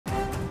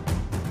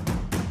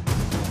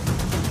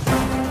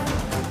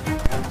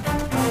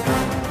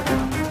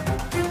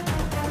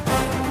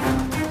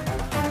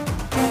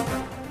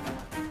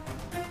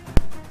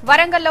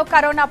వరంగల్లో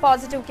corona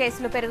positive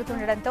కేసులు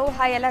పెరుగుతుండటంతో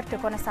high alert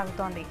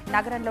కొనసాగుతోంది.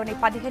 నగరంలోని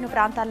 15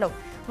 ప్రాంతాల్లో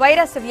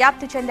వైరస్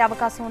వ్యాప్తి చెందే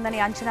అవకాశం ఉందని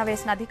అంచనా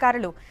వేసిన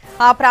అధికారులు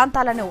ఆ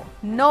ప్రాంతాలను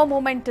నో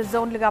మూవ్మెంట్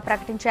జోన్లుగా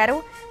ప్రకటించారు.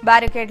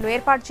 బ్యారికేడ్లు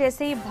ఏర్పాటు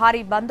చేసి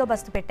భారీ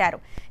బందోబస్తు పెట్టారు.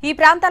 ఈ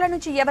ప్రాంతాల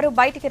నుంచి ఎవరూ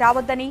బయటికి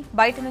రావద్దని,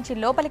 బయట నుంచి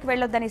లోపలికి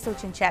వెళ్లొద్దని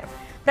సూచించారు.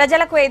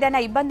 ప్రజలకు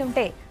ఏదైనా ఇబ్బంది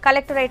ఉంటే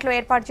కలెక్టరేట్లో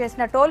ఏర్పాటు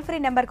చేసిన టోల్ ఫ్రీ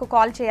నెంబర్కు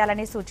కాల్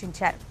చేయాలని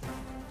సూచించారు.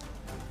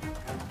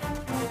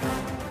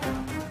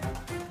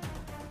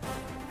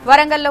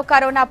 వరంగల్లో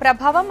కరోనా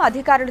ప్రభావం,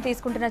 అధికారులు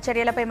తీసుకుంటున్న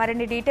చర్యలపై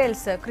మరిన్ని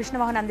డీటెయిల్స్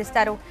కృష్ణమోహన్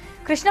అందిస్తారు.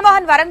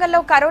 కృష్ణమోహన్, వరంగల్లో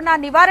కరోనా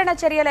నివారణ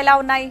చర్యలు ఎలా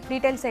ఉన్నాయి?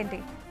 డీటెయిల్స్ ఏంటి?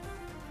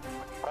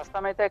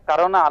 ప్రస్తుతం అయితే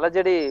కరోనా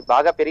అలజడి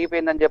బాగా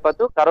పెరిగిపోయిందని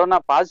చెప్పొచ్చు. కరోనా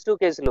పాజిటివ్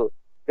కేసులు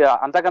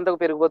అంతకంతకు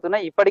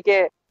పెరిగిపోతున్నాయి. ఇప్పటికే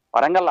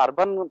వరంగల్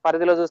అర్బన్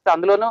పరిధిలో చూస్తే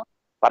అందులోనూ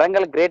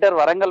వరంగల్ గ్రేటర్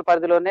వరంగల్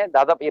పరిధిలోనే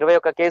దాదాపు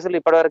 21 కేసులు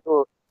ఇప్పటి వరకు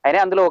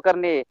అయినా అందులో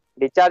ఒకరిని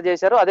డిశ్చార్జ్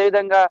చేశారు.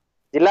 అదేవిధంగా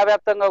జిల్లా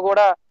వ్యాప్తంగా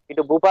కూడా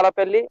ఇటు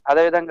భూపాలపల్లి,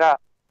 అదేవిధంగా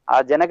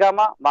జనగామ,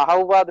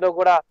 మహబూబాద్ లో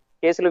కూడా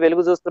కేసులు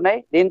వెలుగు చూస్తున్నాయి.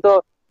 దీంతో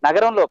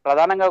నగరంలో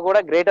ప్రధానంగా కూడా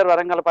గ్రేటర్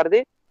వరంగల్ పరిధి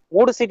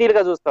 3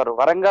 సిటీలుగా చూస్తారు.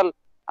 వరంగల్,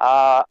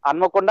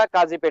 హన్మకొండ,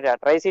 కాజీపేట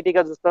ట్రై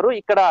సిటీగా చూస్తారు.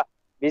 ఇక్కడ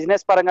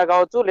బిజినెస్ పరంగా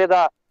కావచ్చు, లేదా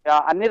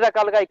అన్ని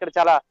రకాలుగా ఇక్కడ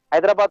చాలా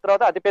హైదరాబాద్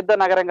తర్వాత అతిపెద్ద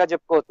నగరంగా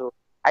చెప్పుకోవచ్చు.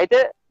 అయితే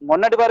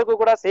మొన్నటి వరకు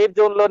కూడా సేఫ్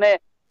జోన్ లోనే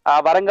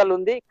వరంగల్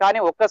ఉంది.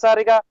 కానీ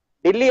ఒక్కసారిగా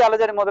ఢిల్లీ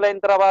అలజడి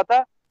మొదలైన తర్వాత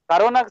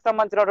కరోనాకు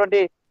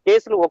సంబంధించినటువంటి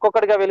కేసులు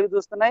ఒక్కొక్కటిగా వెలుగు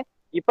చూస్తున్నాయి.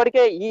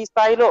 ఇప్పటికే ఈ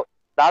స్థాయిలో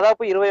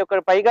దాదాపు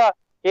 21 పైగా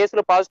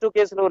కేసులు, పాజిటివ్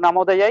కేసులు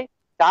నమోదయ్యాయి.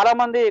 చాలా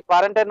మంది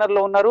క్వారంటైనర్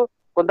లో ఉన్నారు.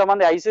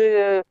 కొంతమంది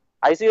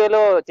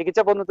ఐసీయూలో చికిత్స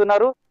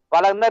పొందుతున్నారు.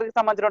 వాళ్ళందరికీ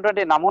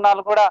సంబంధించినటువంటి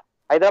నమూనాలు కూడా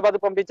హైదరాబాద్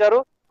పంపించారు.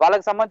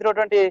 వాళ్ళకి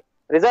సంబంధించినటువంటి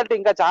రిజల్ట్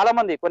ఇంకా చాలా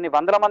మంది, కొన్ని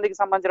వందల మందికి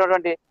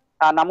సంబంధించినటువంటి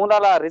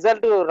నమూనాల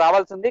రిజల్ట్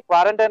రావాల్సి ఉంది.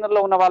 క్వారంటైనర్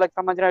లో ఉన్న వాళ్ళకి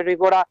సంబంధించినవి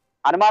కూడా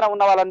అనుమానం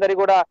ఉన్న వాళ్ళందరికీ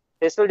కూడా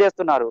టెస్టులు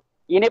చేస్తున్నారు.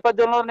 ఈ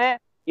నేపథ్యంలోనే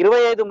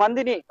 25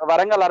 మందిని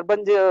వరంగల్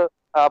అర్బన్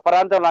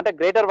ప్రాంతంలో, అంటే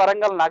గ్రేటర్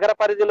వరంగల్ నగర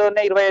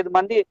పరిధిలోనే 25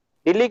 మంది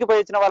ఢిల్లీకి పోయి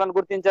వచ్చిన వాళ్ళని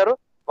గుర్తించారు.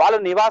 వాళ్ళు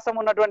నివాసం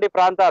ఉన్నటువంటి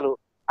ప్రాంతాలు,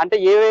 అంటే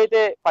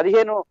ఏవైతే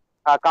 15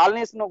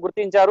 కాలనీస్ ను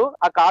గుర్తించారు,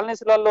 ఆ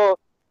కాలనీస్లలో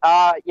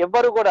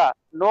ఎవ్వరు కూడా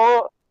నో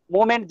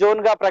మూవ్మెంట్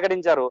జోన్ గా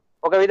ప్రకటించారు.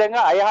 ఒక విధంగా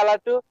హై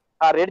అలర్ట్,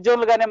 రెడ్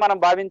జోన్ గానే మనం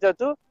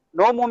భావించవచ్చు.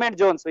 నో మూవ్మెంట్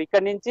జోన్స్,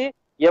 ఇక్కడి నుంచి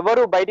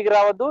ఎవరు బయటికి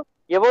రావద్దు,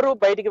 ఎవరు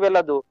బయటికి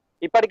వెళ్ళొద్దు.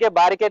 ఇప్పటికే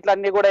బ్యారికేడ్లు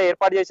అన్ని కూడా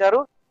ఏర్పాటు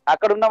చేశారు.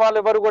 అక్కడ ఉన్న వాళ్ళు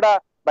ఎవరు కూడా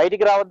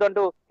బయటికి రావద్దు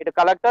అంటూ ఇటు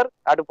కలెక్టర్,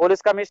 అటు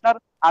పోలీస్ కమిషనర్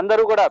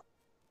అందరూ కూడా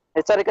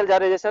హెచ్చరికలు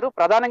జారీ చేశారు.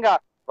 ప్రధానంగా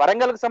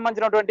వరంగల్ కు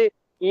సంబంధించినటువంటి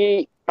ఈ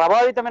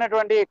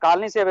ప్రభావితమైనటువంటి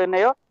కాలనీస్ ఏవి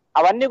ఉన్నాయో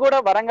అవన్నీ కూడా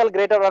వరంగల్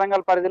గ్రేటర్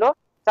వరంగల్ పరిధిలో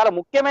చాలా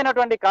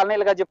ముఖ్యమైనటువంటి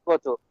కాలనీలుగా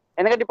చెప్పుకోవచ్చు.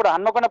 ఎందుకంటే ఇప్పుడు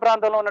హన్మకొండ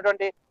ప్రాంతంలో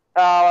ఉన్నటువంటి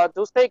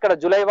చూస్తే ఇక్కడ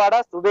జులైవాడ,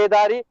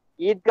 సుబేదారి,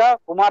 ఈద్గా,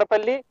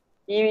 కుమారపల్లి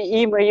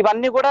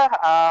ఇవన్నీ కూడా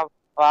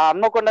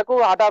హన్మకొండకు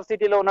హార్ట్ ఆఫ్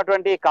సిటీలో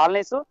ఉన్నటువంటి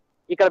కాలనీస్.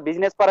 ఇక్కడ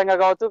బిజినెస్ పరంగా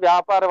కావచ్చు,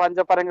 వ్యాపార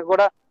వాణిజ్య పరంగా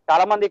కూడా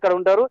చాలా మంది ఇక్కడ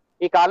ఉంటారు.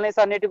 ఈ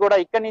కాలనీస్ అన్నిటి కూడా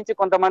ఇక్కడి నుంచి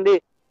కొంతమంది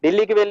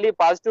ఢిల్లీకి వెళ్లి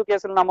పాజిటివ్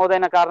కేసులు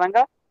నమోదైన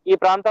కారణంగా ఈ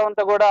ప్రాంతం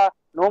అంతా కూడా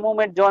నో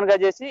మూవ్మెంట్ జోన్ గా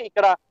చేసి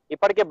ఇక్కడ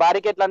ఇప్పటికే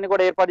బ్యారికేడ్లు అన్ని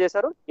కూడా ఏర్పాటు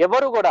చేశారు.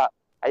 ఎవరు కూడా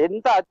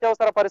ఎంత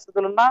అత్యవసర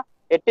పరిస్థితులున్నా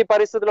ఎట్టి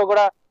పరిస్థితుల్లో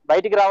కూడా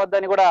బయటికి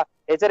రావద్దని కూడా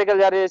హెచ్చరికలు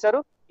జారీ చేశారు.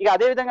 ఇక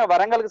అదే విధంగా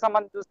వరంగల్ కి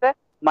సంబంధించి చూస్తే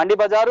మండి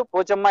బజారు,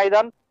 పోచం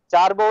మైదాన్,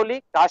 చార్బౌలి,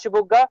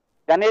 కాశీబుగ్గ,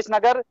 గణేష్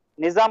నగర్,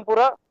 నిజాంపుర,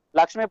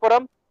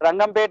 లక్ష్మీపురం,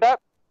 రంగంపేట,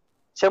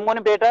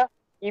 చెమ్మునిపేట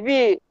ఇవి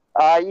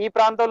ఈ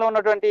ప్రాంతంలో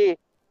ఉన్నటువంటి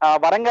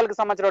వరంగల్ కి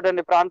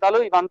సంబంధించినటువంటి ప్రాంతాలు.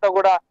 ఇవంతా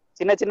కూడా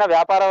చిన్న చిన్న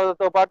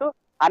వ్యాపారాలతో పాటు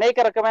అనేక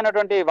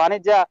రకమైనటువంటి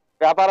వాణిజ్య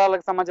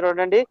వ్యాపారాలకు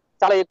సంబంధించినటువంటి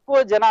చాలా ఎక్కువ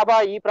జనాభా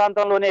ఈ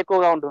ప్రాంతంలోనే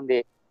ఎక్కువగా ఉంటుంది.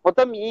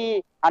 మొత్తం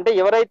అంటే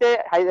ఎవరైతే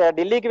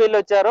ఢిల్లీకి వెళ్ళి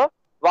వచ్చారో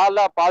వాళ్ళ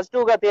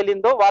పాజిటివ్ గా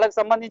తేలిందో వాళ్ళకి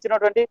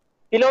సంబంధించినటువంటి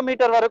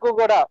కిలోమీటర్ వరకు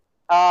కూడా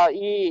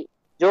ఈ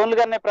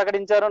జోన్లుగానే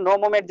ప్రకటించారు, నో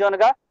మూవ్మెంట్ జోన్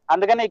గా.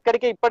 అందుకనే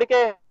ఇప్పటికే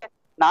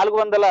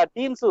 400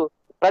 టీమ్స్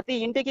ప్రతి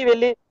ఇంటికి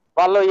వెళ్ళి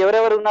వాళ్ళు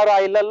ఎవరెవరు ఉన్నారో ఆ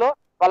ఇళ్లలో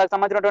వాళ్ళకి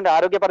సంబంధించినటువంటి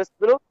ఆరోగ్య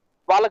పరిస్థితులు,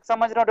 వాళ్ళకి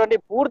సంబంధించినటువంటి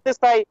పూర్తి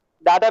స్థాయి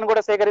డేటాను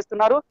కూడా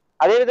సేకరిస్తున్నారు.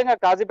 అదేవిధంగా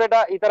కాజీపేట,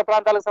 ఇతర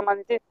ప్రాంతాలకు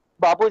సంబంధించి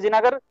బాపూజీ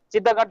నగర్,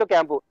 చింతగట్టు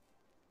క్యాంపు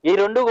ఈ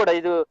రెండు కూడా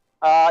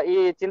ఈ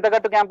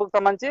చింతగట్టు క్యాంపుకు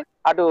సంబంధించి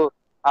అటు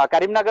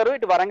కరీంనగర్,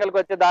 ఇటు వరంగల్కి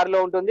వచ్చే దారిలో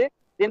ఉంటుంది.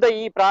 దీంతో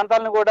ఈ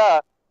ప్రాంతాలను కూడా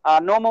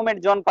నో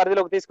మూవ్మెంట్ జోన్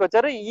పరిధిలోకి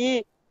తీసుకొచ్చారు. ఈ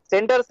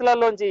సెంటర్స్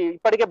లలోంచి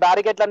ఇప్పటికే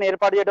బ్యారికేడ్లను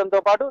ఏర్పాటు చేయడంతో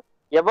పాటు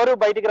ఎవరు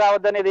బయటికి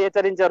రావద్దనేది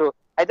హెచ్చరించారు.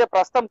 అయితే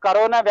ప్రస్తుతం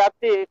కరోనా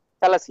వ్యాప్తి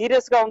చాలా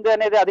సీరియస్ గా ఉంది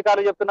అనేది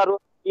అధికారులు చెప్తున్నారు.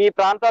 ఈ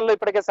ప్రాంతాల్లో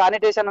ఇప్పటికే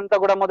శానిటేషన్ అంతా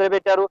కూడా మొదలు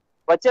పెట్టారు.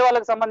 వచ్చే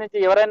వాళ్ళకి సంబంధించి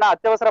ఎవరైనా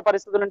అత్యవసర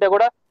పరిస్థితులు ఉంటే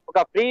కూడా ఒక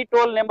ఫ్రీ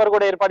టోల్ నెంబర్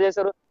కూడా ఏర్పాటు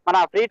చేశారు. మన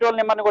ఫ్రీ టోల్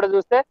నెంబర్ ని కూడా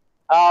చూస్తే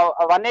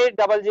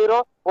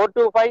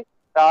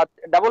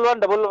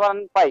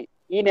 1800-425-11115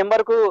 ఈ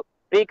నెంబర్ కు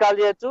ఫ్రీ కాల్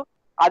చేయొచ్చు.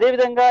 అదే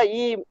విధంగా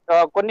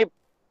కొన్ని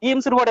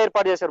టీమ్స్ ను కూడా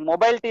ఏర్పాటు చేశారు.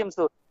 మొబైల్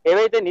టీమ్స్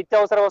ఏవైతే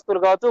నిత్యావసర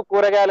వస్తువులు కావచ్చు,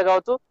 కూరగాయలు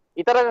కావచ్చు,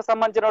 ఇతర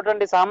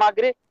సంబంధించినటువంటి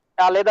సామాగ్రి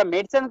లేదా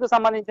మెడిసిన్ కు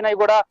సంబంధించినవి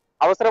కూడా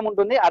అవసరం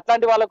ఉంటుంది.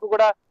 అట్లాంటి వాళ్ళకు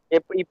కూడా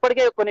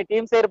ఇప్పటికే కొన్ని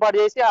టీమ్స్ ఏర్పాటు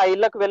చేసి ఆ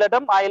ఇళ్లకు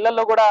వెళ్ళడం, ఆ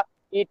ఇళ్లలో కూడా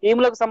ఈ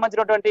టీంలకు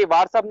సంబంధించినటువంటి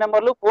వాట్సాప్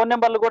నెంబర్లు, ఫోన్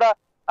నెంబర్లు కూడా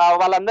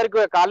వాళ్ళందరికీ,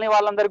 కాలనీ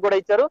వాళ్ళందరికీ కూడా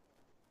ఇచ్చారు.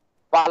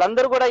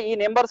 వాళ్ళందరూ కూడా ఈ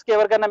నెంబర్స్ కి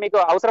ఎవరికైనా మీకు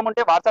అవసరం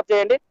ఉంటే వాట్సాప్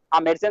చేయండి. ఆ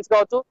మెడిసిన్స్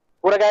కావచ్చు,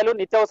 కూరగాయలు,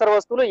 నిత్యావసర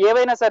వస్తువులు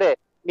ఏవైనా సరే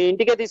మీ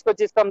ఇంటికే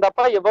తీసుకొచ్చి ఇస్తాం తప్ప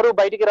ఎవరు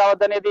బయటికి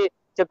రావద్దనేది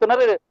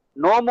చెప్తున్నారు.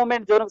 నో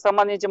మూమెంట్ జోన్ కు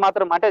సంబంధించి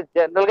మాత్రం అంటే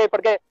జనరల్ గా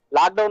ఇప్పటికే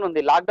లాక్డౌన్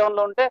ఉంది. లాక్డౌన్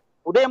లో ఉంటే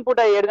ఉదయం పూట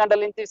 7 గంటల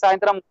నుంచి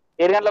సాయంత్రం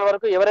 7 గంటల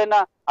వరకు ఎవరైనా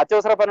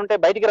అత్యవసర పని ఉంటే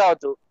బయటికి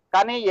రావచ్చు.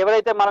 కానీ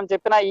ఎవరైతే మనం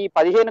చెప్పిన ఈ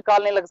 15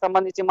 కాలనీలకు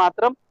సంబంధించి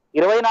మాత్రం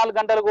 24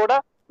 గంటలు కూడా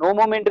నో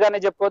మూమెంట్ గానే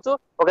చెప్పుకోవచ్చు.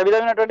 ఒక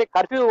విధమైనటువంటి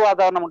కర్ఫ్యూ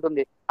వాతావరణం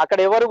ఉంటుంది. అక్కడ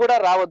ఎవరు కూడా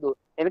రావద్దు.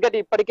 ఎందుకంటే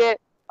ఇప్పటికే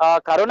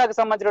కరోనాకు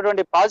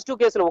సంబంధించినటువంటి పాజిటివ్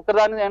కేసులు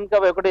ఒకదాని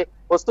వెనుక ఒకటి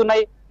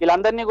వస్తున్నాయి.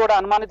 వీళ్ళందరినీ కూడా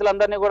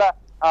అనుమానితులందరినీ కూడా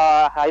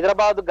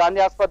హైదరాబాద్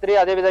గాంధీ ఆసుపత్రి,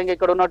 అదే విధంగా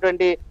ఇక్కడ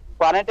ఉన్నటువంటి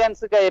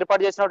క్వారంటైన్స్ గా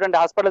ఏర్పాటు చేసినటువంటి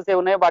హాస్పిటల్స్ ఏ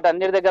ఉన్నాయి వాటి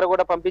అన్నిటి దగ్గర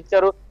కూడా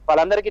పంపించారు.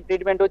 వాళ్ళందరికీ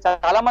ట్రీట్మెంట్,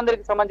 చాలా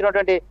మందికి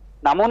సంబంధించినటువంటి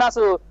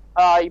నమూనాసు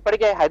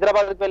ఇప్పటికే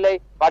హైదరాబాద్ కి వెళ్ళాయి.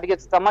 వాటికి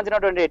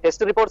సంబంధించినటువంటి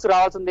టెస్ట్ రిపోర్ట్స్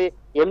రావాల్సింది.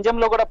 ఎంజిఎం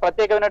లో కూడా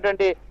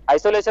ప్రత్యేకమైనటువంటి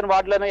ఐసోలేషన్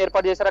వార్డులను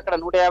ఏర్పాటు చేశారు. అక్కడ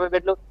 150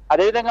 బెడ్లు.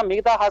 అదేవిధంగా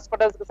మిగతా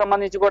హాస్పిటల్స్ కి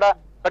సంబంధించి కూడా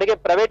ఇప్పటికే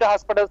ప్రైవేట్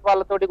హాస్పిటల్స్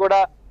వాళ్ళతోటి కూడా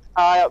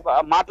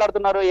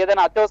మాట్లాడుతున్నారు.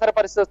 ఏదైనా అత్యవసర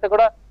పరిస్థితి వస్తే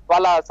కూడా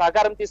వాళ్ళ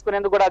సహకారం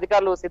తీసుకునేందుకు కూడా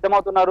అధికారులు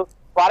సిద్ధమవుతున్నారు.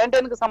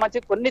 క్వారంటైన్ కు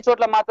సంబంధించి కొన్ని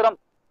చోట్ల మాత్రం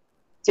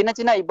చిన్న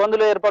చిన్న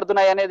ఇబ్బందులు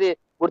ఏర్పడుతున్నాయి అనేది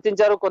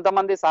గుర్తించారు.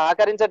 కొంతమంది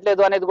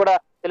సహకరించట్లేదు అనేది కూడా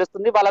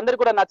తెలుస్తుంది. వాళ్ళందరికీ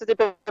కూడా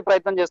నచ్చజెప్పే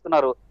ప్రయత్నం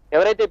చేస్తున్నారు.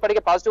 ఎవరైతే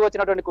ఇప్పటికే పాజిటివ్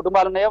వచ్చినటువంటి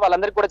కుటుంబాలు ఉన్నాయో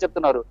వాళ్ళందరికీ కూడా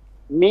చెప్తున్నారు,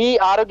 మీ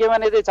ఆరోగ్యం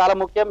అనేది చాలా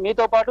ముఖ్యం.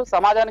 మీతో పాటు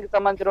సమాజానికి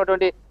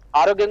సంబంధించినటువంటి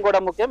ఆరోగ్యం కూడా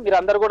ముఖ్యం. మీరు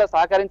అందరూ కూడా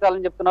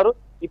సహకరించాలని చెప్తున్నారు.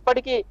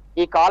 ఇప్పటికీ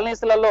ఈ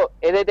కాలనీస్లలో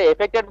ఏదైతే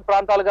ఎఫెక్టెడ్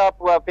ప్రాంతాలుగా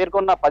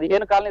పేర్కొన్న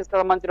 15 కాలనీస్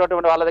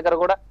సంబంధించినటువంటి వాళ్ళ దగ్గర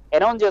కూడా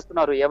అనౌన్స్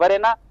చేస్తున్నారు,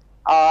 ఎవరైనా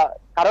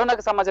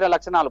కరోనాకు సంబంధించిన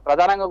లక్షణాలు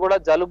ప్రధానంగా కూడా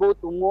జలుబు,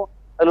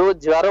 తుమ్ములు,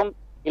 జ్వరం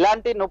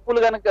ఇలాంటి నొప్పులు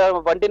కనుక,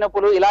 వంటి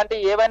నొప్పులు ఇలాంటి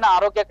ఏవైనా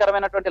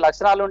ఆరోగ్యకరమైనటువంటి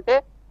లక్షణాలు ఉంటే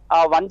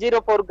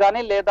 104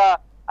 కానీ లేదా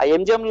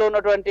ఎంజిఎం లో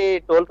ఉన్నటువంటి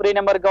టోల్ ఫ్రీ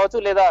నెంబర్ కావచ్చు,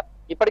 లేదా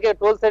ఇప్పటికే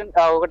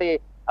ఒకటి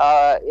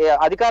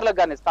అధికారులకు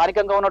కానీ,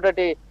 స్థానికంగా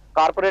ఉన్నటువంటి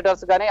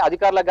కార్పొరేటర్స్ కానీ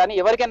అధికారులకు కానీ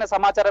ఎవరికైనా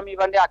సమాచారం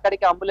ఇవ్వండి.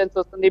 అక్కడికి అంబులెన్స్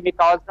వస్తుంది. మీకు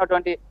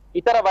కావాల్సినటువంటి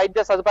ఇతర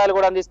వైద్య సదుపాయాలు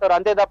కూడా అందిస్తారు.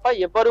 అంతే తప్ప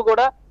ఎవ్వరు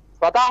కూడా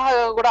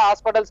స్వతహాగా కూడా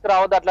హాస్పిటల్స్ కి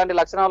రావద్దు. అట్లాంటి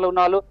లక్షణాలు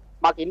ఉన్న వాళ్ళు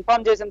మాకు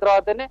ఇన్ఫార్మ్ చేసిన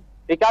తర్వాతనే,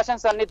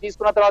 ప్రికాషన్స్ అన్ని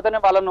తీసుకున్న తర్వాతనే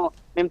వాళ్ళను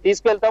మేము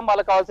తీసుకెళ్తాం.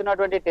 వాళ్ళకి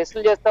కావాల్సినటువంటి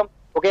టెస్టులు చేస్తాం.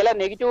 ఒకవేళ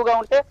నెగిటివ్ గా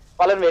ఉంటే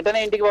వాళ్ళని వెంటనే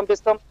ఇంటికి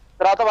పంపిస్తాం.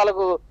 తర్వాత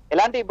వాళ్ళకు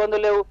ఎలాంటి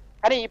ఇబ్బందులు లేవు.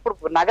 కానీ ఇప్పుడు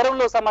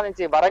నగరంలో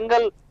సంబంధించి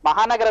వరంగల్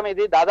మహానగరం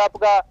ఇది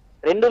దాదాపుగా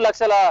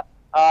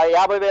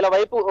 2,50,000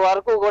 వైపు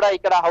వరకు కూడా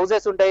ఇక్కడ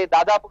హౌసెస్ ఉంటాయి.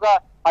 దాదాపుగా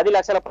 10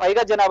 లక్షల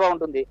పైగా జనాభా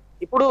ఉంటుంది.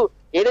 ఇప్పుడు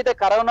ఏదైతే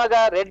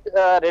కరోనాగా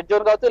రెడ్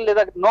జోన్ కావచ్చు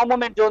లేదా నో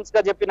మూమెంట్ జోన్స్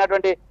గా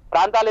చెప్పినటువంటి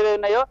ప్రాంతాలు ఏవి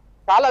ఉన్నాయో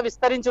చాలా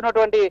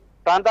విస్తరించినటువంటి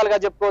ప్రాంతాలుగా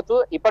చెప్పుకోవచ్చు.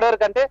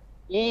 ఇప్పటివరకు అంటే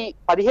ఈ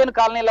 15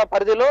 కాలనీల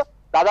పరిధిలో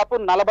దాదాపు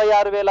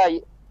 46,000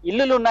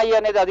 ఇల్లులు ఉన్నాయి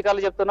అనేది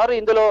అధికారులు చెప్తున్నారు.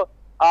 ఇందులో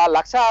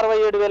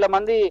 1,67,000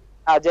 మంది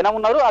జనం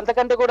ఉన్నారు.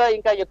 అంతకంటే కూడా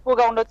ఇంకా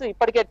ఎక్కువగా ఉండొచ్చు.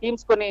 ఇప్పటికే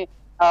టీమ్స్ కొన్ని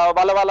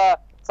వాళ్ళ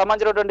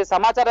సంబంధించినటువంటి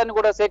సమాచారాన్ని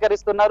కూడా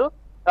సేకరిస్తున్నారు.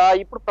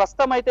 ఇప్పుడు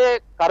ప్రస్తుతం అయితే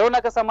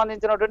కరోనాకు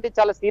సంబంధించినటువంటి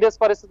చాలా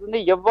సీరియస్ పరిస్థితి ఉంది.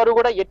 ఎవ్వరు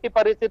కూడా ఎట్టి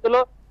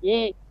పరిస్థితుల్లో ఈ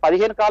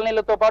 15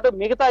 కాలనీలతో పాటు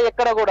మిగతా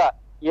ఎక్కడ కూడా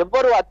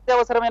ఎవ్వరు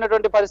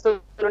అత్యవసరమైనటువంటి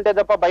పరిస్థితులు ఉంటే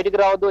తప్ప బయటికి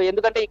రావద్దు.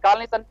 ఎందుకంటే ఈ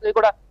కాలనీస్ అన్ని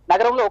కూడా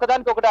నగరంలో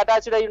ఒకదానికి ఒకటి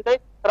అటాచ్డ్ అయి ఉంటాయి.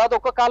 తర్వాత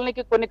ఒక్క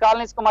కాలనీకి కొన్ని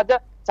కాలనీస్ కు మధ్య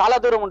చాలా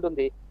దూరం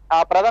ఉంటుంది.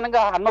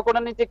 ప్రధానంగా హన్మకొండ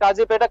నుంచి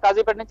కాజీపేట,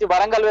 కాజీపేట నుంచి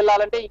వరంగల్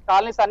వెళ్ళాలంటే ఈ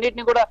కాలనీస్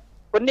అన్నింటినీ కూడా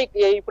కొన్ని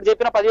ఇప్పుడు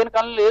చెప్పిన 15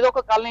 కాలనీలు ఏదో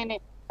ఒక కాలనీని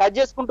టచ్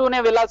చేసుకుంటూనే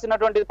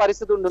వెళ్లాల్సినటువంటి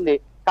పరిస్థితి ఉంటుంది.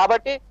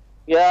 కాబట్టి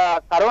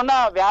కరోనా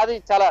వ్యాధి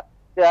చాలా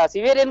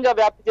సివియరియన్ గా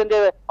వ్యాప్తి చెందే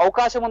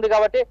అవకాశం ఉంది.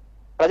 కాబట్టి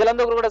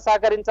ప్రజలందరూ కూడా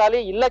సహకరించాలి.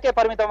 ఇళ్లకే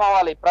పరిమితం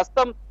అవ్వాలి.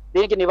 ప్రస్తుతం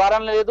దీనికి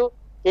నివారణ లేదు.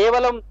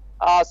 కేవలం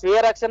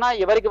స్వీయ రక్షణ,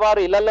 ఎవరికి వారు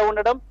ఇళ్లలో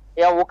ఉండడం,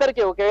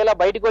 ఒకరికి ఒకవేళ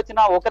బయటకు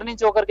వచ్చినా ఒకరి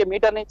నుంచి ఒకరికి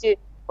మీటర్ నుంచి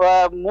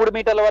 3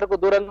 మీటర్ల వరకు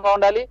దూరంగా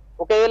ఉండాలి.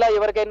 ఒకవేళ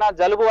ఎవరికైనా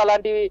జలుబు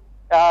అలాంటివి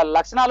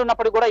లక్షణాలు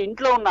ఉన్నప్పటికీ కూడా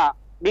ఇంట్లో ఉన్న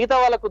మిగతా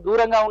వాళ్ళకు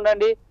దూరంగా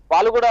ఉండండి.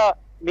 వాళ్ళు కూడా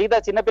మిగతా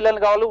చిన్నపిల్లలు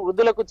కావాలి,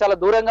 వృద్ధులకు చాలా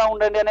దూరంగా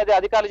ఉండండి అనేది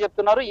అధికారులు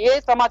చెప్తున్నారు. ఏ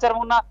సమాచారం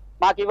ఉన్నా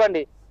మాకు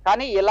ఇవ్వండి.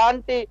 కానీ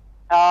ఎలాంటి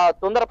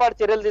తొందరపాటు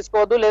చర్యలు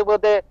తీసుకోవద్దు.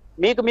 లేకపోతే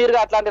మీకు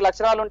మీరుగా అట్లాంటి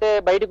లక్షణాలు ఉంటే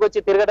బయటకు వచ్చి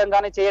తిరగడం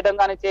కానీ చేయడం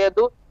కానీ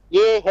చేయొద్దు.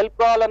 ఏ హెల్ప్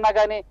కావాలన్నా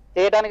కానీ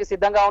చేయడానికి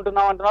సిద్ధంగా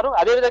ఉంటున్నాం అంటున్నారు.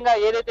 అదేవిధంగా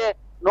ఏదైతే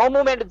నో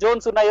మూమెంట్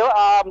జోన్స్ ఉన్నాయో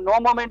ఆ నో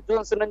మూమెంట్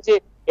జోన్స్ నుంచి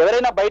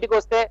ఎవరైనా బయటకు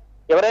వస్తే,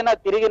 ఎవరైనా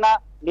తిరిగినా,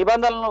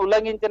 నిబంధనలను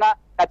ఉల్లంఘించినా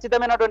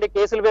ఖచ్చితమైనటువంటి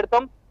కేసులు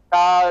పెడతాం.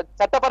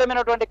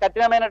 చట్టపరమైనటువంటి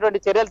కఠినమైనటువంటి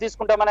చర్యలు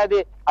తీసుకుంటామనేది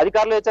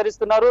అధికారులు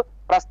హెచ్చరిస్తున్నారు.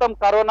 ప్రస్తుతం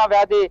కరోనా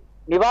వ్యాధి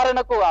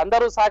నివారణకు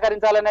అందరూ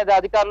సహకరించాలనేది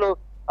అధికారులు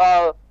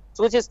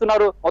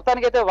సూచిస్తున్నారు.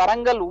 మొత్తానికైతే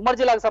వరంగల్ ఉమ్మడి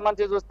జిల్లాకు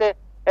సంబంధించి చూస్తే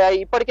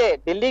ఇప్పటికే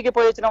ఢిల్లీకి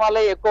పోయి వచ్చిన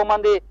వాళ్ళే ఎక్కువ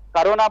మంది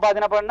కరోనా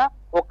బాధిన పడిన,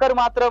 ఒక్కరు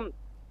మాత్రం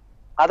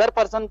అదర్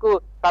పర్సన్ కు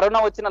కరోనా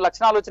వచ్చిన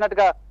లక్షణాలు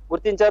వచ్చినట్టుగా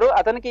గుర్తించారు.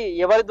 అతనికి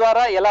ఎవరి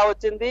ద్వారా ఎలా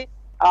వచ్చింది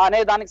అనే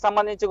దానికి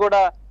సంబంధించి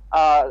కూడా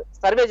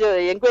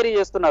ఎంక్వైరీ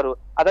చేస్తున్నారు.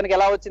 అతనికి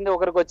ఎలా వచ్చింది,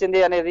 ఒకరికి వచ్చింది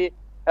అనేది.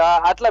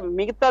 అట్లా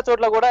మిగతా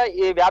చోట్ల కూడా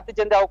ఈ వ్యాప్తి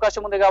చెందే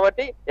అవకాశం ఉంది.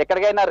 కాబట్టి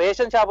ఎక్కడికైనా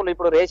రేషన్ షాపులు,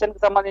 ఇప్పుడు రేషన్ కి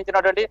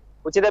సంబంధించినటువంటి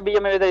ఉచిత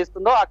బియ్యం ఏదైతే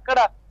ఇస్తుందో అక్కడ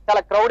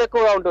చాలా క్రౌడ్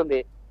ఎక్కువగా ఉంటుంది.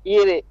 ఈ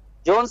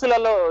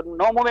జోన్స్లలో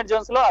నో మూమెంట్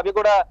జోన్స్ లో అవి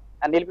కూడా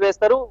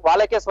నిలిపివేస్తారు.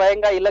 వాళ్ళకే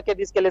స్వయంగా ఇళ్లకే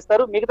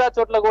తీసుకెళ్లిస్తారు. మిగతా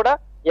చోట్ల కూడా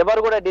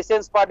ఎవరు కూడా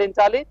డిస్టెన్స్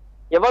పాటించాలి.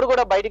 ఎవరు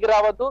కూడా బయటికి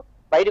రావద్దు.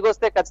 బయటకు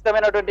వస్తే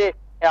ఖచ్చితమైనటువంటి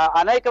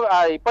అనేక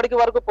ఇప్పటికి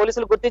వరకు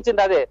పోలీసులు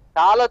గుర్తించింది అదే.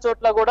 చాలా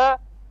చోట్ల కూడా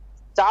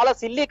చాలా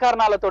సిల్లీ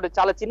కారణాలతోటి,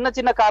 చాలా చిన్న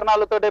చిన్న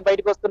కారణాలతోటి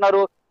బయటకు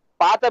వస్తున్నారు.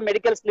 పాత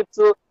medical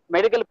slips,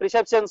 medical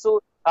prescriptions,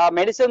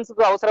 medicines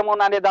అవసరం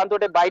అనే దాంతో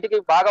బయటికి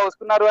బాగా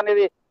వస్తున్నారు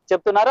అనేది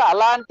చెప్తున్నారు.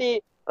 అలాంటి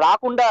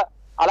రాకుండా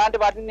అలాంటి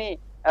వాటిని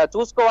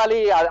చూసుకోవాలి.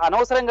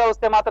 అనవసరంగా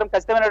వస్తే మాత్రం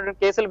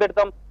ఖచ్చితమైనటువంటి కేసులు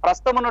పెడతాం.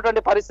 ప్రస్తుతం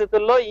ఉన్నటువంటి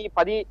పరిస్థితుల్లో ఈ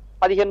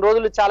 10-15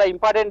 రోజులు చాలా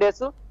ఇంపార్టెంట్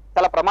డేస్,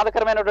 చాలా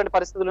ప్రమాదకరమైనటువంటి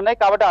పరిస్థితులు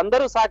ఉన్నాయి. కాబట్టి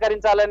అందరూ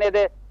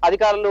సహకరించాలనేదే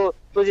అధికారులు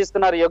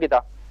సూచిస్తున్నారు. Yogita.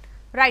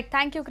 Right,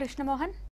 thank you Krishnamohan.